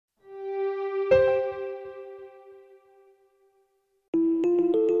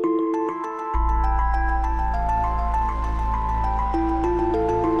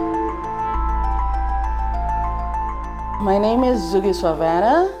My name is Zukiswa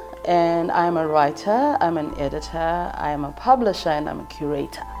Wanner, and I'm a writer, I'm an editor, I'm a publisher, and I'm a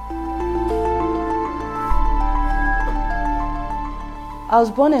curator. I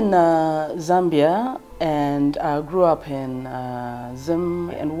was born in Zambia and grew up in Zim,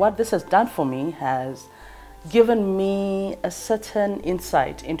 and what this has done for me has given me a certain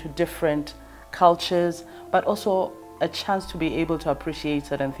insight into different cultures, but also a chance to be able to appreciate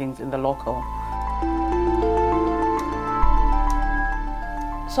certain things in the local.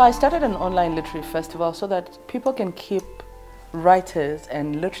 So I started an online literary festival so that people can keep writers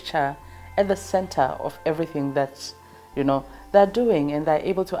and literature at the center of everything that's, they're doing, and they're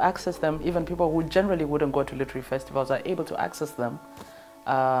able to access them. Even people who generally wouldn't go to literary festivals are able to access them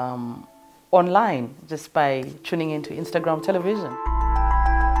online just by tuning into Instagram television.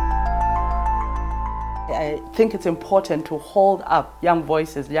 I think it's important to hold up young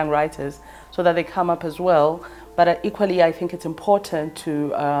voices, young writers, so that they come up as well. But equally, I think it's important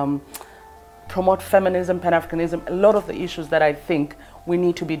to promote feminism, Pan-Africanism, a lot of the issues that I think we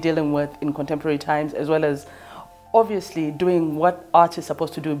need to be dealing with in contemporary times, as well as obviously doing what art is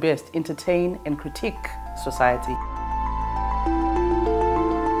supposed to do best, entertain and critique society.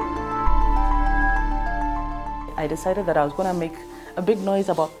 I decided that I was going to make a big noise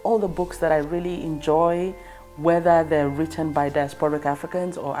about all the books that I really enjoy, whether they're written by diasporic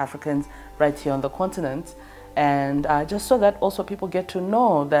Africans or Africans right here on the continent. And just so that also people get to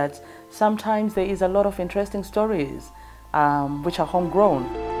know that sometimes there is a lot of interesting stories which are homegrown.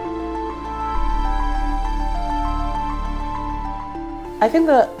 I think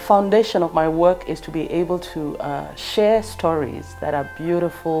the foundation of my work is to be able to share stories that are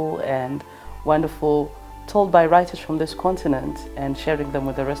beautiful and wonderful, told by writers from this continent, and sharing them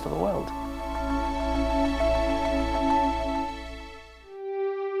with the rest of the world.